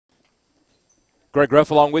Greg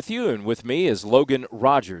Ruff along with you, and with me is Logan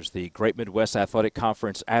Rodgers, the Great Midwest Athletic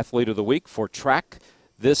Conference Athlete of the Week for track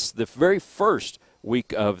the very first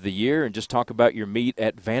week of the year. And just talk about your meet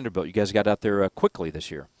at Vanderbilt. You guys got out there quickly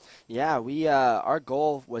this year. Yeah, our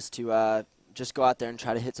goal was to just go out there and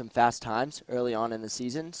try to hit some fast times early on in the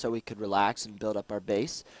season so we could relax and build up our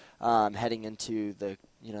base heading into the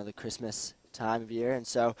Christmas time of year. And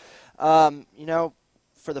so,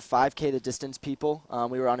 for the 5K, the distance people,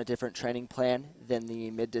 we were on a different training plan than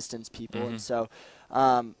the mid-distance people. And so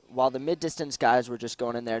while the mid-distance guys were just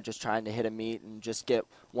going in there just trying to hit a meet and just get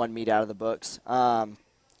one meet out of the books, Ben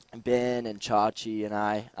and Chachi and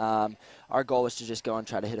I, our goal was to just go and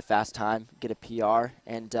try to hit a fast time, get a PR,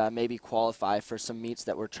 and maybe qualify for some meets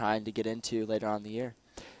that we're trying to get into later on in the year.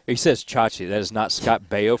 He says Chachi. That is not Scott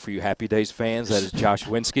Baio for you Happy Days fans. That is Josh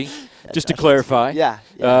Winsky. Just Josh to clarify. Yeah.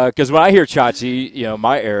 Because when I hear Chachi,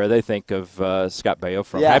 my era, they think of Scott Baio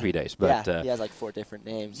from Happy Days. But he has like 4 different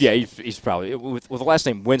names. Yeah, he's probably with the last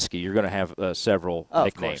name Winsky. You're going to have several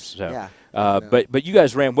nicknames. So. Yeah. But you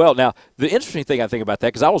guys ran well. Now, the interesting thing I think about that,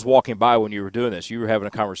 because I was walking by when you were doing this, you were having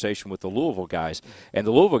a conversation with the Louisville guys, and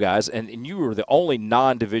you were the only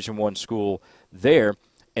non-Division I school there.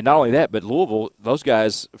 And not only that, but Louisville, those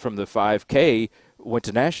guys from the 5K went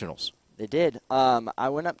to nationals. They did. I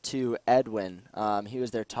went up to Edwin. He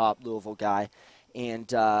was their top Louisville guy. And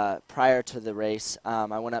prior to the race,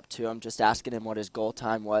 I went up to him just asking him what his goal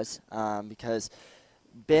time was because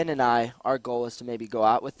Ben and I, our goal was to maybe go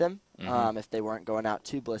out with them if they weren't going out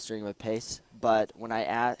too blistering with pace. But when I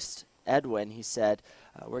asked Edwin, he said,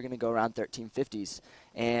 we're going to go around 1350s.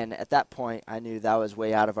 And at that point, I knew that was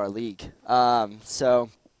way out of our league. So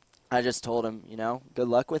I just told him, good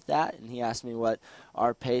luck with that. And he asked me what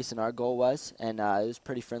our pace and our goal was. And it was a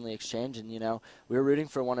pretty friendly exchange. And, we were rooting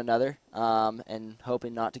for one another and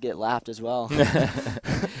hoping not to get lapped as well.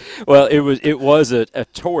 Well, it was a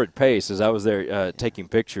torrid pace as I was there taking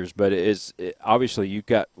pictures. But obviously you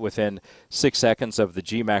got within 6 seconds of the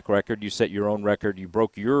GMAC record. You set your own record. You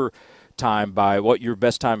broke your time by what your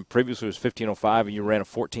best time previously was 15:05, and you ran a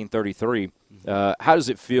 14:33. How does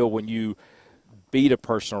it feel when you beat a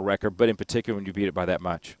personal record, but in particular when you beat it by that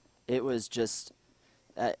much? It was just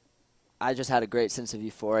I just had a great sense of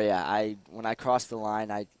euphoria. When I crossed the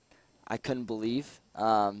line, I couldn't believe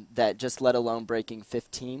that, just let alone breaking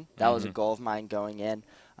 15. That was a goal of mine going in.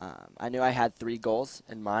 I knew I had 3 goals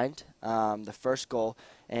in mind. The first goal,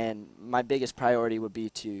 and my biggest priority, would be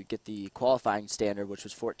to get the qualifying standard, which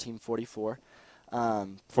was 14:44.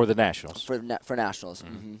 For the nationals. For nationals.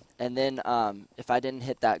 And then if I didn't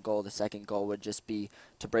hit that goal, the second goal would just be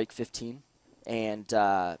to break 15, and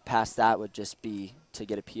past that would just be to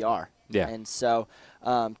get a PR. Yeah. And so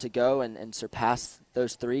to go and surpass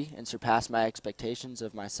those 3 and surpass my expectations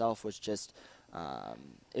of myself was just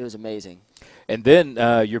it was amazing. And then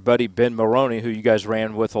your buddy Ben Maroney, who you guys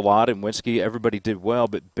ran with a lot, and Winsky, everybody did well,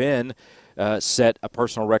 but Ben set a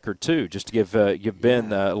personal record too, just to give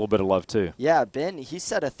Ben a little bit of love too. Yeah, Ben, he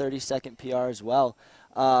set a 30-second PR as well.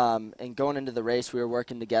 And going into the race, we were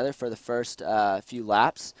working together for the first few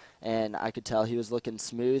laps, and I could tell he was looking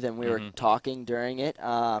smooth, and we were talking during it.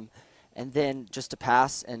 And then just to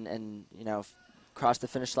pass and cross the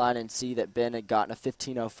finish line and see that Ben had gotten a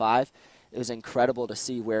 15:05, it was incredible to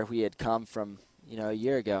see where we had come from, a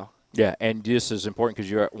year ago. Yeah, and this is important because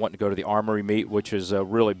you're wanting to go to the Armory meet, which is a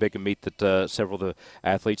really big meet that several of the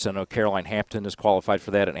athletes, I know Caroline Hampton is qualified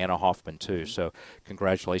for that, and Anna Hoffman too. So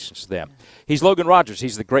congratulations to them. He's Logan Rodgers.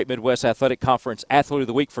 He's the Great Midwest Athletic Conference Athlete of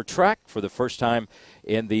the Week for track for the first time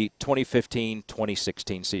in the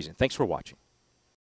 2015-2016 season. Thanks for watching.